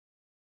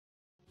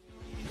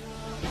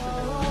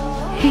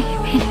Hey, you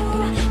made it.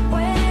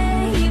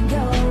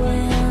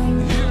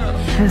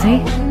 Hosie?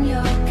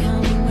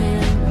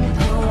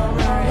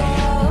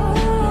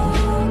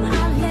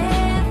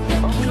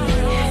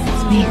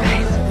 It's me,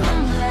 guys.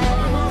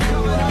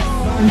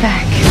 I'm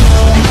back.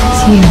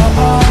 It's you.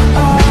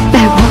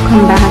 I will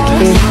come back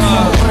if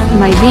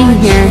my being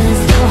here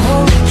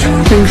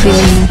brings you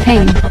any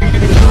pain.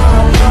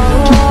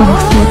 You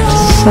both looked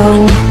so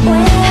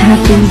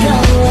happy.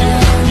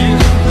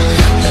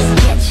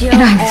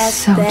 And I was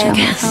so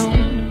jealous.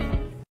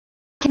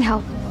 Can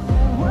help.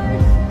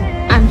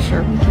 I'm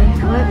sure we can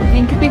handle it, and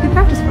it could be good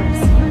practice for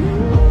us.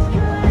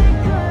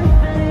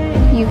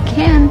 You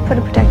can put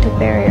a protective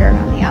barrier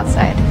around the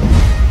outside.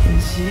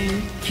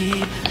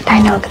 And I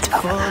know it gets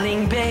spoken about.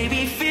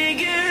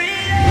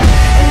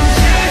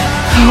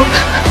 Hope.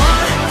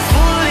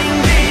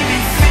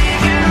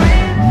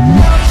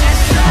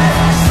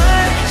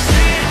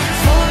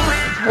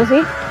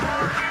 Hosie?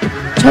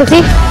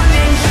 Hosie?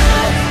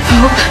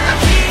 Hope.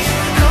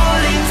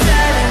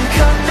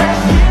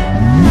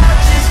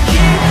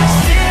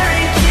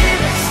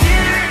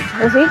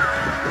 Hosie?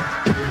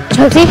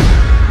 Hosie?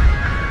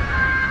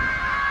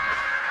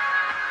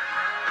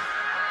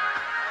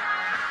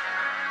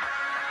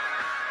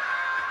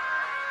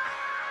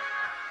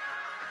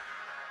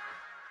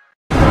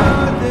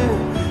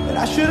 I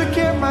should have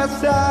kept my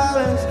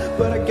silence,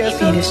 but I guess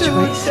He made his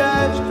choice.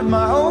 To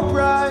my own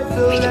pride.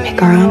 We can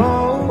make our own.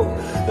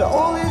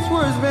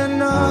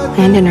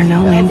 Landon or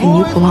no Landon,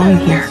 you belong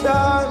here.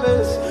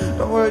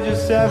 You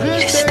just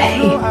stay.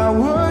 You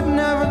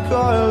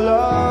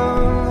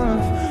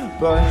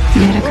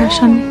had a crush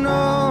on me?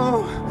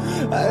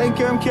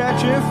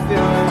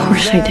 Of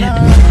course I did.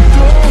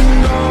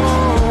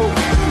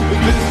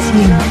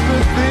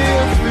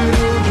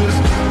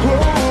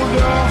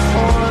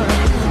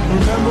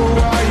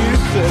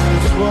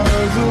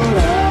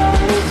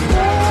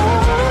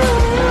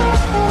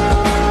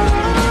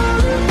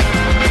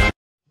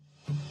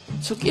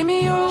 It's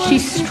you.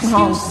 She's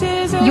strong.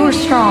 You're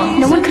strong.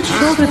 No one could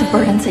shoulder the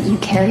burdens that you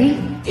carry.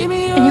 And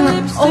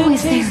you're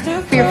always there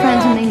for your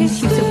friends when they need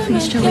you, so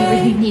please, Joe, we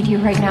really need you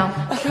right now.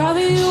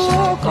 Everybody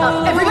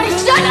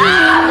shut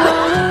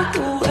up!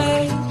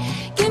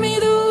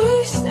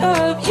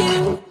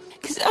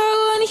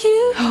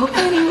 Hope.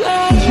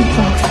 You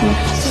both look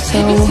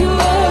so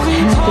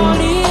happy.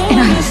 And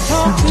I'm so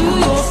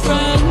jealous.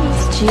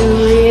 Do you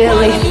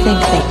really think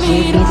that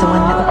you'd be the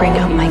one that would bring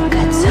out my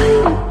good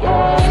side?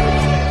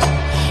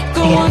 I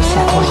get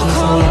upset more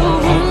easily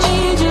on the edge.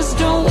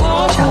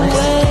 Jealous.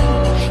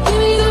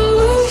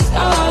 I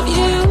don't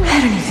even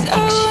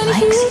think she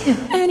likes you.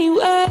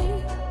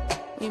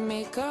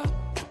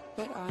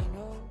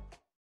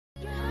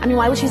 I mean,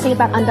 why would she sing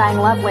about undying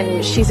love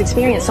when she's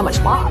experienced so much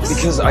loss?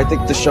 Because I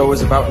think the show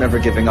is about never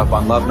giving up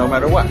on love no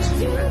matter what.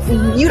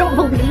 You don't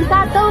believe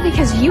that, though?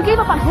 Because you gave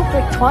up on hope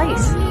like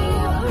twice.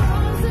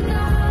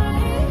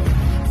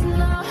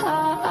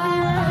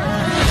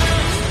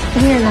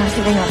 We're not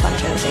giving up on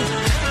Josie.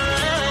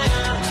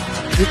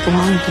 You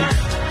belong here.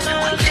 I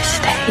want you to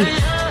stay.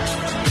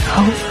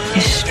 Hope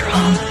is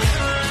strong.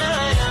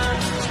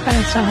 But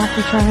I still have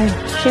to try.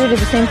 She would do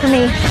the same for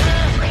me. I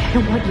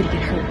don't want you to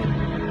get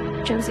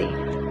hurt. Josie,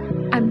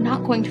 I'm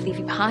not going to leave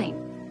you behind.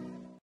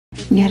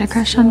 You had a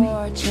crush on me?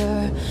 Of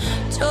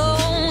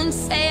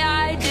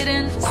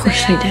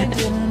course I did.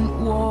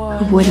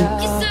 Who wouldn't?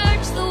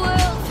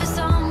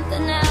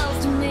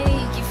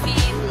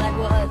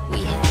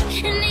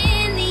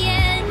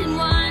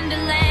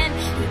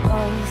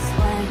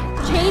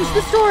 Change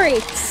the story.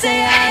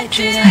 Say I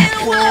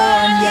didn't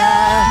warn ya.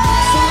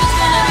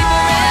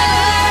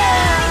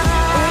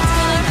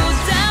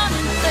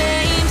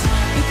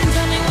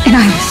 And I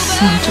was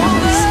so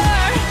jealous.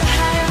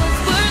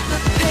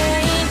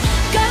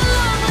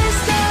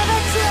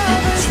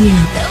 It's you.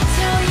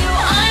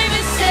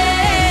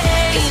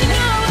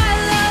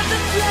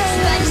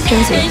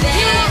 Josie,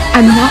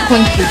 I'm not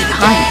going to leave you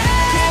behind.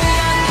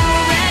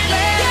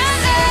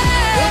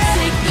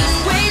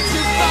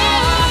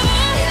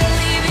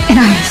 And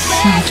I was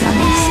so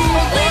jealous.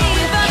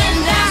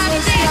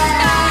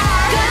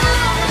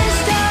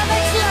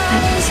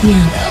 It's you.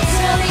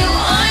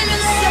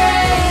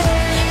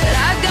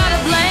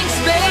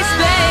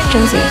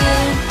 Josie,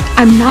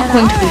 I'm not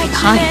going to leave you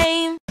behind.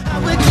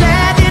 What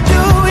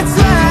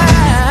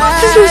am I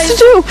supposed to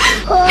do?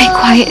 Make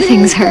quiet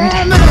things heard.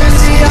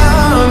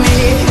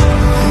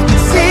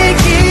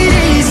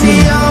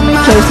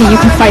 Josie, you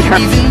can fight her.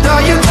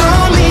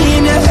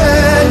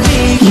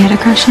 You had a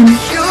crush on me?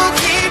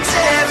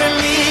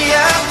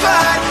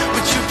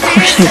 Of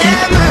course I did.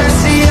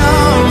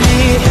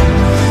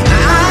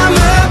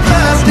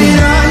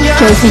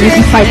 Josie, you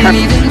can fight her.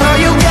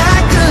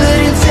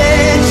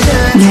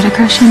 You had a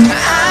crush on me?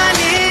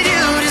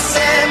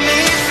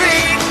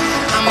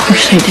 Of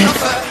course I did.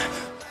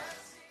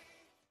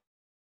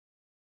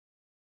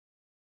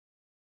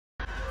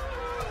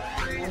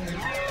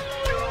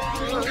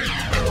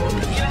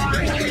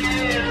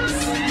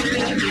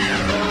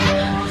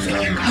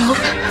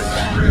 Hope.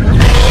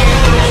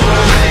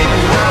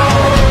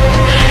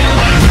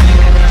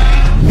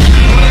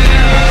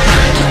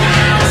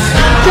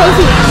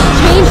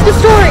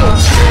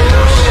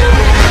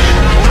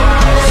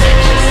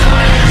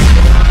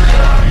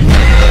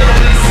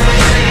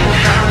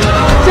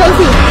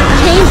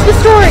 the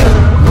story!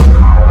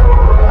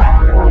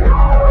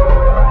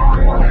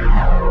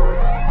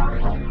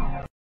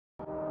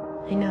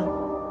 I know.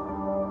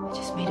 I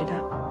just made it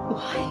up.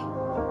 Why?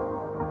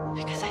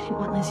 Because I didn't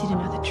want Lizzie to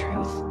know the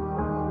truth.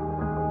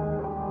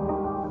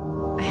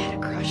 I had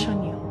a crush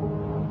on you.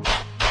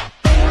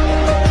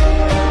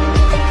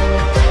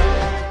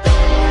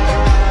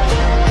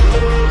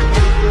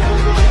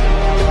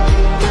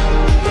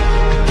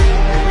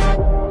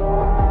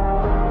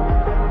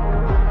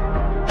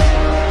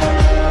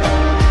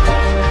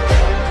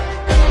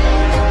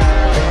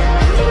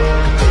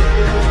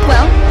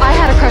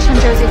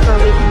 Josie for a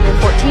week when you were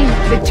 14.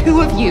 The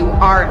two of you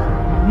are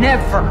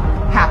never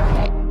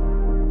happy.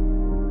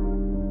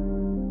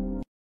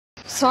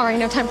 Sorry,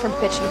 no time for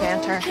bitchy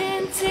banter.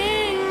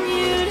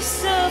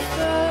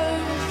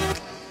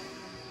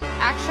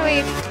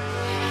 Actually,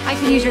 I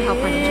could use your help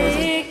running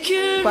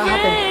Josie. What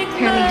happened?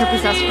 Apparently her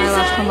possessed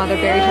biological mother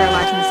buried her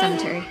alive in the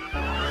cemetery.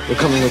 We're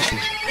coming with you.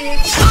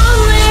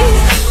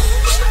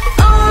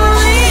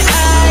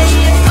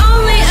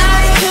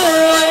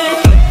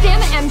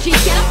 Damn it, MG,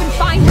 get up and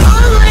find her!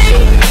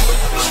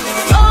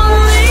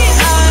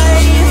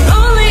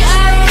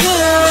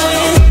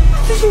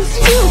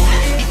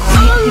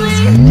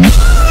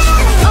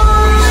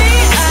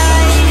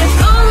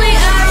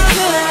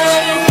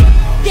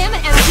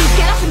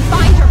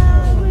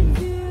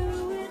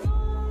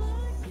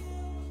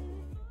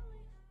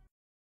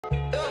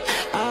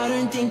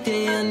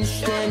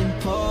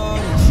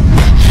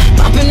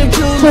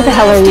 Who the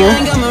hell are you?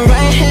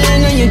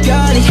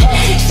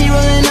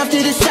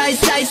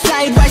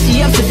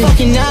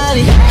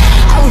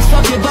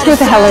 Who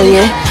the hell are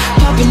you?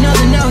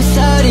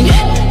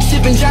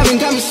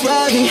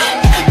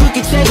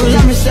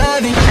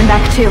 I'm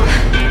back too.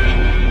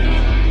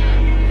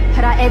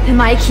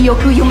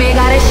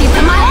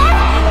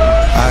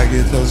 I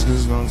get those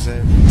goosebumps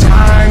every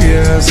time,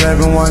 yeah,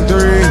 713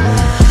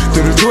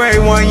 through the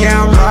 281,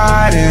 yeah, I'm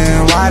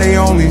riding. Why they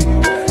on me?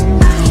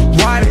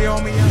 Why they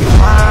on me? I'm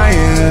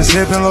lying,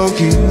 sipping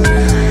low-key.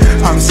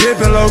 I'm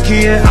sipping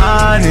low-key in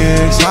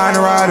Onyx, find a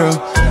rider.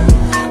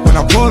 When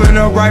I'm pulling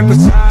up right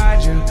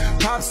beside you,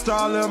 pop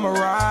star Lil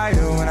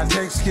Mariah. When I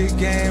take skit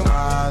game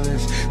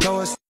wireless,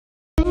 though it's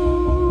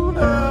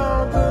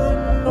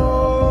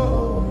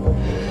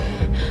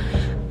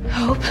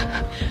Hope.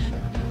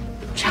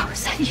 Joe,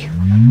 is that you?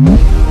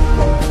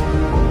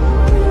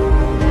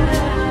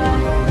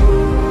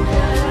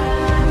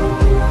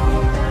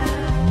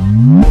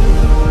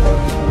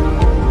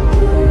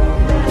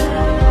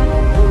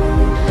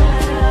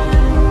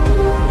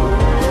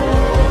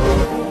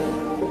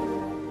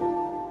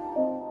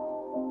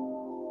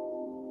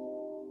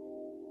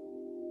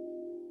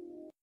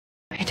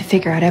 I had to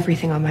figure out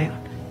everything on my own.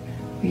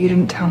 You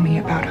didn't tell me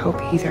about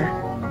Hope either,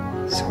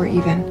 so we're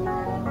even.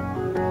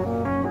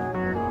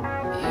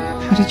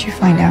 How did you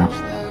find out?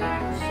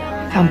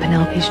 I found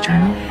Penelope's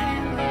journal.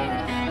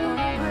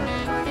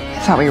 I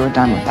thought we were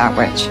done with that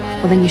witch.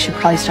 Well, then you should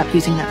probably stop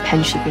using that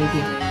pen she gave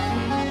you.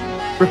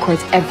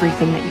 Records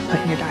everything that you put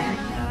in your diary,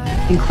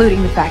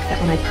 including the fact that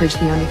when I purged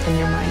the Oni from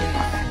your mind, it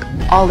brought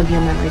back all of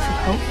your memories of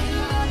Hope.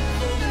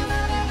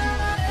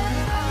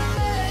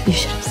 You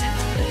should have said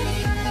something.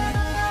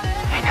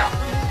 I know.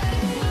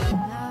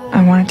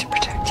 I wanted to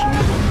protect you.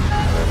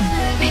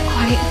 Be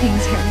quiet,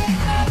 things, Harry.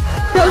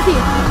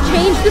 Rosie,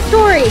 change the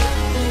story!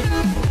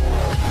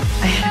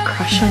 I had a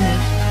crush on you.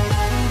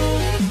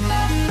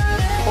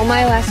 Well,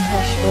 my last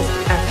crush was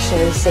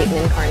actually Satan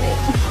incarnate.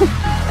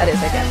 That is,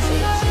 I guess,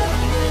 it's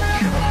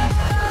you.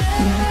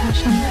 You had a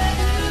crush on me?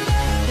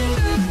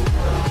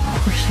 Of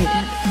course I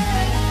did.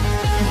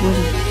 I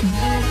wouldn't.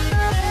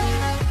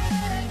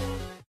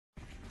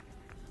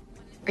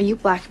 Are you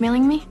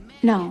blackmailing me?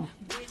 No.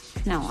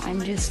 No,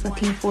 I'm just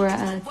looking for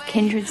a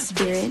kindred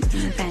spirit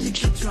and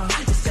revenge.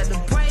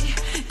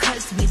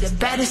 We the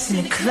baddest in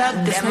the club,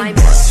 that's my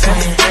best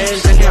friend. I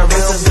got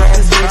real bad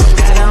bitch,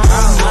 got on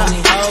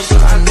money.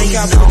 I think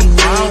I put me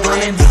wrong,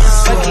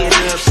 fuck it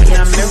up. And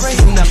I'm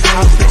marrying the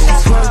house,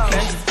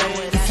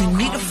 if you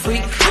need a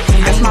freak,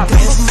 that's my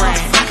best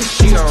friend.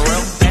 She a real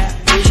bad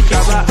bitch,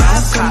 got her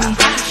eyes caught.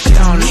 She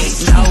don't need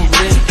no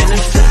lip in the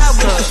club,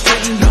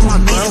 you know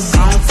I'm real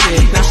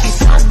haunted. Now she's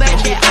so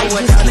bad that I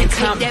would only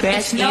come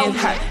back in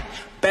her.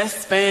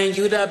 Best friend,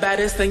 you the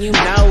baddest and you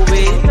know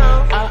it.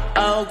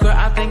 Uh-oh, girl,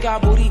 I think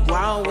our booty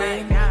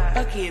growing.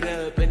 Fuck it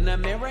up in the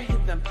mirror,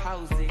 hit them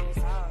poses.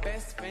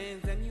 Best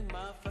friends and you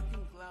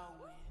motherfucking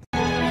glowing.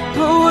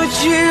 but would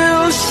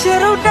you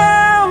settle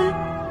down?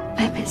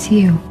 I miss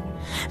you.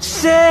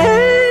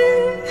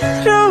 Settle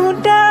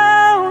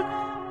down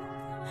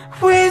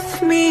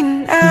with me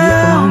You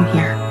now. belong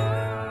here.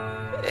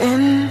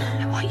 And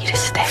I want you to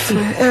stay.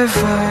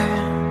 forever.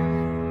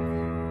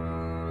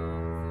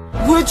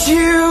 Would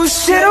you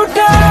settle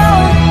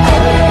down?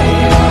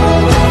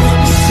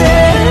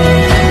 Settle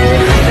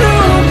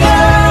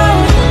down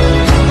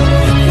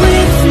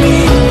with me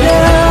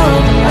now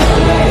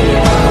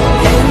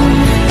and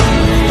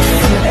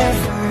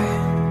forever.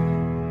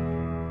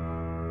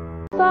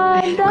 I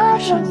had a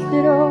crush on you.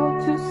 You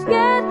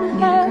had a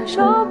crush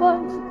on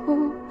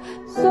me.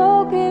 So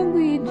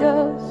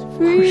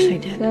course I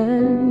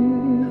did.